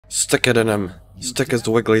Stick it in him. Stick his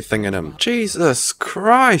wiggly thing in him. Jesus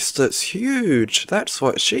Christ, it's huge. That's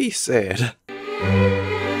what she said.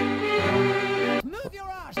 Move your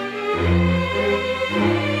ass.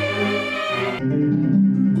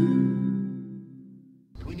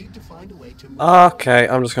 We need to find a way to Okay,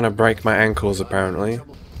 I'm just gonna break my ankles apparently.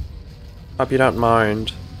 Hope you don't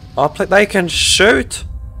mind. Oh, they can shoot!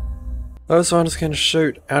 Those ones can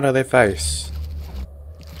shoot out of their face.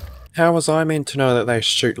 How was I meant to know that they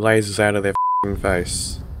shoot lasers out of their f***ing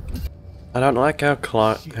face? I don't like how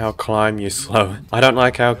climb you slow. I don't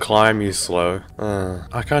like how climb you slow.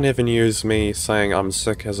 I can't even use me saying I'm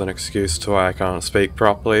sick as an excuse to why I can't speak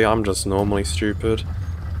properly. I'm just normally stupid.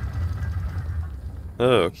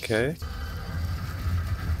 Okay.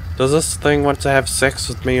 Does this thing want to have sex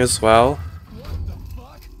with me as well? What the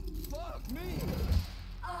fuck? Fuck me.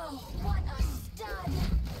 Oh, what a stud!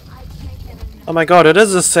 I can't get enough. Oh my god, it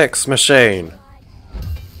is a sex machine!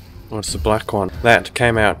 Oh, it's the black one. That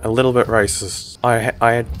came out a little bit racist. I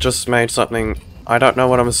had just made something, I don't know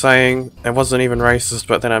what I'm saying. It wasn't even racist,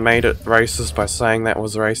 but then I made it racist by saying that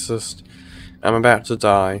was racist. I'm about to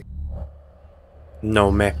die.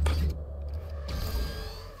 No map.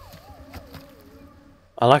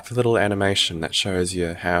 I like the little animation that shows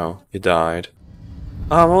you how you died.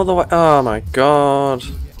 I'm all the way- oh my god.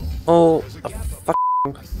 All the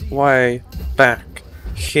f***ing way back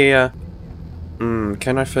here.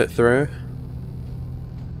 Can I fit through?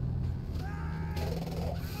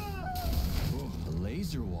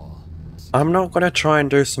 Laser wall. I'm not gonna try and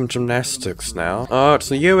do some gymnastics now. Oh, it's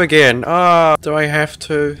you again. Oh, do I have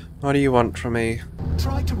to? What do you want from me?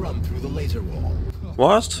 Try to run through the laser wall.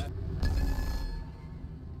 What?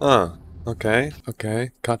 Oh, okay, okay.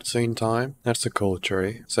 Cutscene time. That's a cool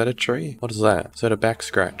tree. Is that a tree? What is that? Is that a back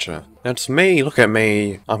scratcher? That's me! Look at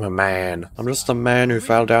me! I'm a man. I'm just a man who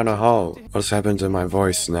fell down a hole. What's happened to my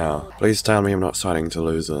voice now? Please tell me I'm not starting to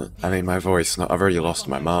lose it. I mean, my voice, I've already lost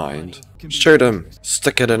my mind. Shoot him!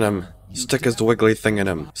 Stick it in him! Stick his wiggly thing in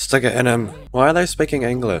him! Stick it in him! Why are they speaking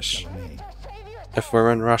English? If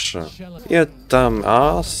we're in Russia. You dumb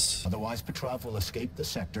ass. Otherwise, Petrov will escape the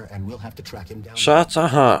sector and we'll have to track him down. Shut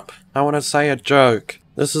up! I want to say a joke.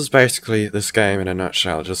 This is basically this game in a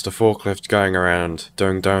nutshell. Just a forklift going around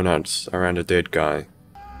doing donuts around a dead guy.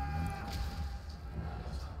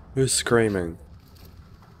 Who's screaming?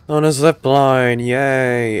 On a zip line!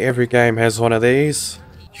 Yay! Every game has one of these.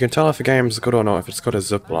 You can tell if a game's good or not if it's got a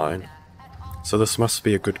zip line. So this must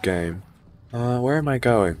be a good game. Where am I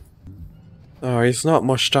going? Oh, he's not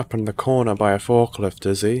mushed up in the corner by a forklift,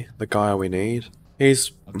 is he? The guy we need.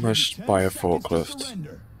 He's mushed by a forklift.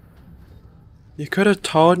 You could have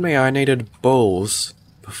told me I needed balls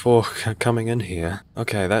before coming in here.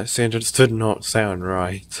 Okay, that sentence did not sound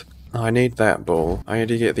right. I need that ball. I need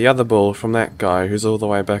to get the other ball from that guy who's all the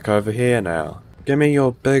way back over here now. Give me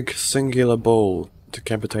your big singular ball,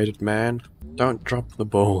 decapitated man. Don't drop the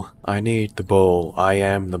ball. I need the ball. I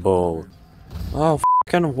am the ball. Oh,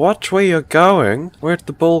 f***ing watch where you're going. Where'd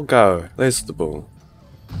the ball go? There's the ball.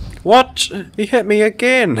 What? He hit me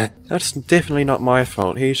again! That's definitely not my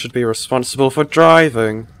fault. He should be responsible for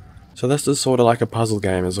driving. So this is sort of like a puzzle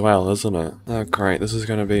game as well, isn't it? Oh great, this is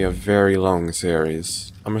going to be a very long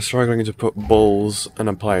series. I'm struggling to put balls in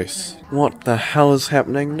a place. What the hell is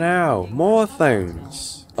happening now? More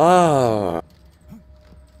things! Oh.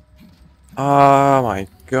 Oh my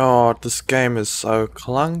god, this game is so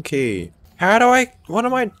clunky. How do I... what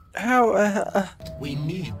am I... how... We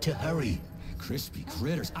need to hurry. Crispy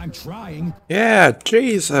critters, I'm trying. Yeah,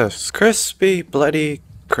 Jesus. Crispy bloody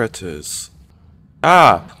critters.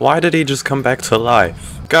 Ah, why did he just come back to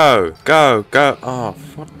life? Go, go, go. Oh,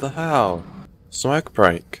 what the hell? Smoke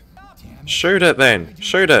break. Shoot it then.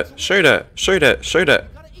 Shoot it, shoot it, shoot it, shoot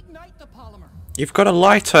it. Gotta ignite the polymer. You've got a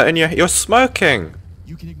lighter and you're smoking.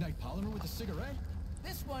 You can ignite polymer with a cigarette?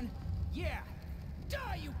 This one, yeah.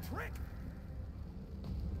 Die, you prick.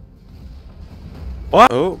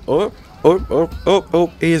 What? Oh, oh, oh, oh, oh,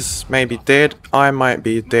 oh. He's maybe dead. I might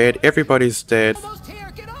be dead. Everybody's dead. Almost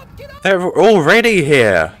here. Get up. Get up. They're already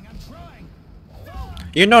here. I'm trying.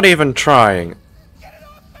 You're not even trying.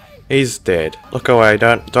 He's dead. Look away,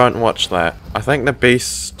 don't watch that. I think the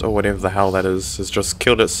beast, or whatever the hell that is, has just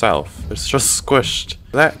killed itself. It's just squished.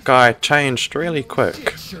 That guy changed really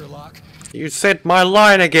quick. Sherlock. You said my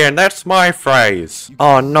line again, that's my phrase.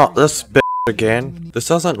 Oh, not this bitch again? This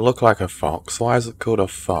doesn't look like a fox. Why is it called a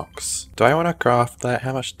fox? Do I want to craft that?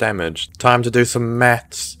 How much damage? Time to do some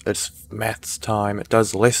maths. It's maths time. It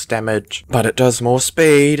does less damage, but it does more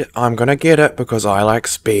speed. I'm gonna get it because I like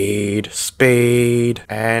speed. Speed.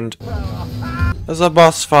 And there's a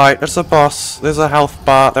boss fight. There's a boss. There's a health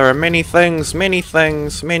bar. There are many things, many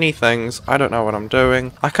things, many things. I don't know what I'm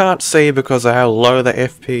doing. I can't see because of how low the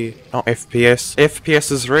not FPS.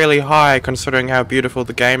 FPS is really high considering how beautiful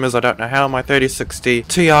the game is. I don't know how my 3060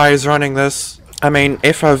 Ti is running this. I mean,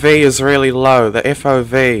 FOV is really low. The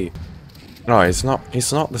FOV. No, he's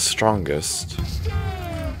not the strongest.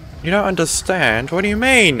 You don't understand? What do you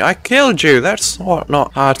mean? I killed you! That's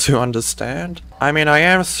not hard to understand. I mean, I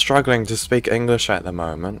am struggling to speak English at the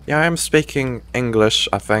moment. Yeah, I am speaking English,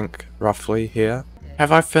 I think, roughly here.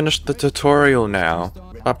 Have I finished the tutorial now?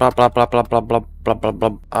 Blah blah blah blah blah blah blah blah blah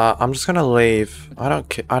blah. I'm just gonna leave. I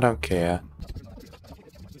don't care.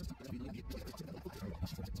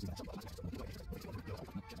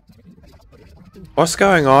 What's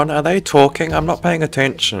going on? Are they talking? I'm not paying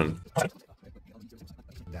attention.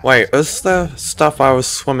 Wait, is the stuff I was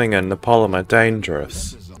swimming in, the polymer,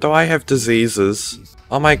 dangerous? Do I have diseases?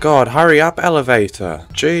 Oh my god, hurry up, elevator!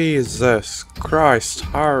 Jesus Christ,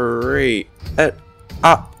 hurry it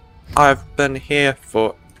up! I've been here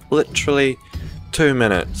for literally 2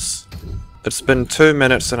 minutes. It's been 2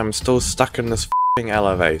 minutes and I'm still stuck in this f***ing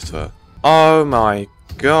elevator. Oh my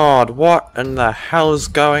god, what in the hell is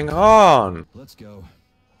going on? Let's go.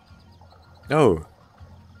 Oh.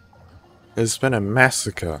 There's been a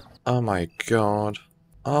massacre. Oh my god.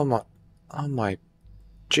 Oh my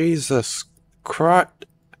Jesus Christ.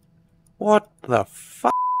 What the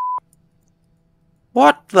fuck?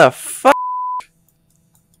 What the fuck?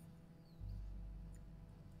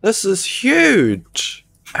 This is huge.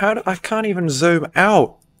 I can't even zoom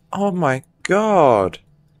out. Oh my god.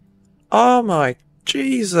 Oh my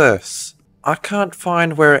Jesus. I can't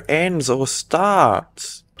find where it ends or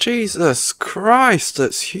starts. Jesus Christ,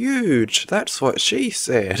 it's huge. That's what she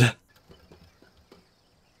said.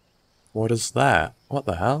 What is that? What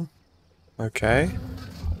the hell? Okay.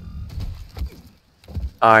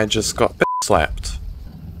 I just got slapped.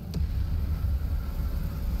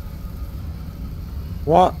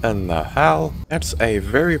 What in the hell? That's a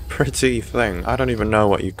very pretty thing. I don't even know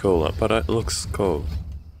what you call it, but it looks cool.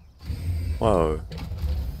 Whoa.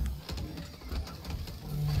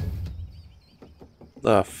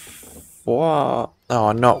 The what?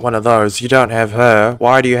 Oh, not one of those. You don't have her.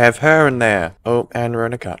 Why do you have her in there? Oh, and we're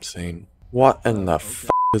in a cutscene. What in the f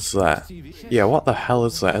is that? Yeah, what the hell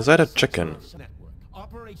is that? Is that a chicken?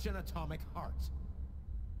 Operation Atomic Heart.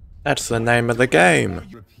 That's the name of the game.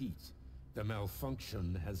 Repeat. The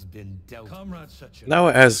malfunction has been dealt. Comrade Sechet. No,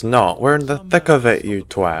 it has not. We're in the thick of it, you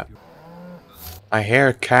twat. I hear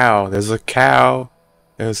a cow. There's a cow.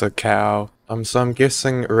 There's a cow. So I'm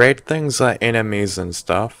guessing red things are enemies and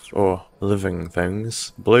stuff, or living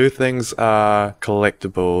things. Blue things are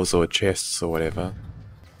collectibles or chests or whatever.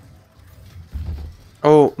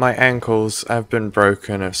 Oh, my ankles have been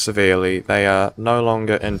broken severely. They are no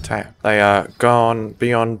longer intact. They are gone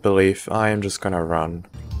beyond belief. I am just gonna run.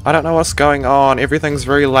 I don't know what's going on. Everything's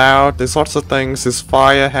very loud. There's lots of things. There's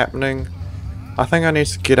fire happening. I think I need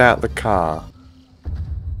to get out the car.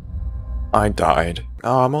 I died.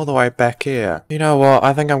 Oh, I'm all the way back here. You know what?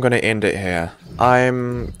 I think I'm gonna end it here. I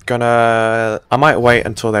might wait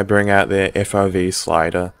until they bring out their FOV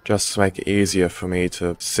slider, just to make it easier for me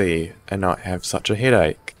to see and not have such a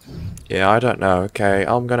headache. Yeah, I don't know. Okay,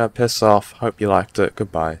 I'm gonna piss off. Hope you liked it.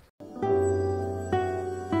 Goodbye.